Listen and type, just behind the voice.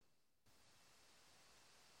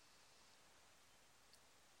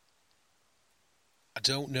I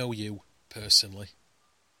don't know you personally,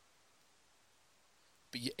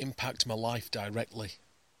 but you impact my life directly,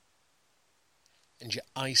 and your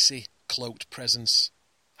icy, cloaked presence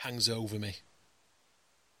hangs over me.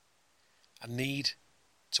 I need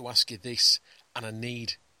to ask you this, and I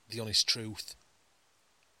need the honest truth.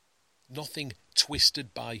 Nothing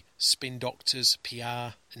twisted by spin doctors,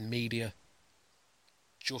 PR and media.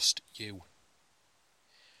 Just you.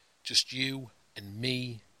 Just you and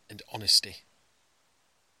me and honesty.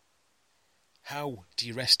 How do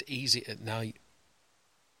you rest easy at night?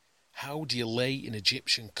 How do you lay in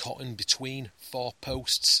Egyptian cotton between four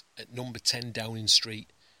posts at number 10 Downing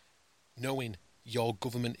Street, knowing your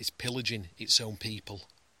government is pillaging its own people?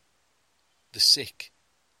 The sick,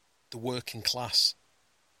 the working class,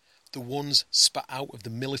 the ones spat out of the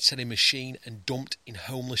military machine and dumped in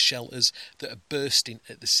homeless shelters that are bursting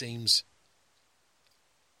at the seams.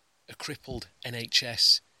 A crippled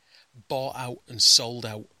NHS, bought out and sold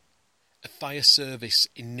out. A fire service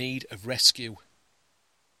in need of rescue.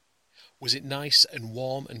 Was it nice and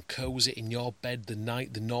warm and cosy in your bed the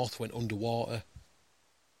night the North went underwater?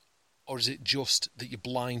 Or is it just that you're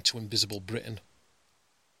blind to invisible Britain?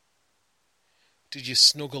 Did you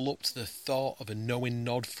snuggle up to the thought of a knowing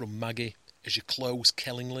nod from Maggie as you close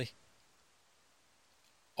Kellingly?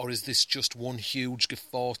 Or is this just one huge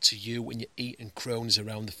guffaw to you and your eating cronies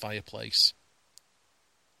around the fireplace?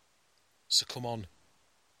 So come on,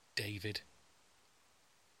 David.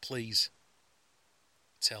 Please,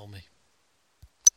 tell me.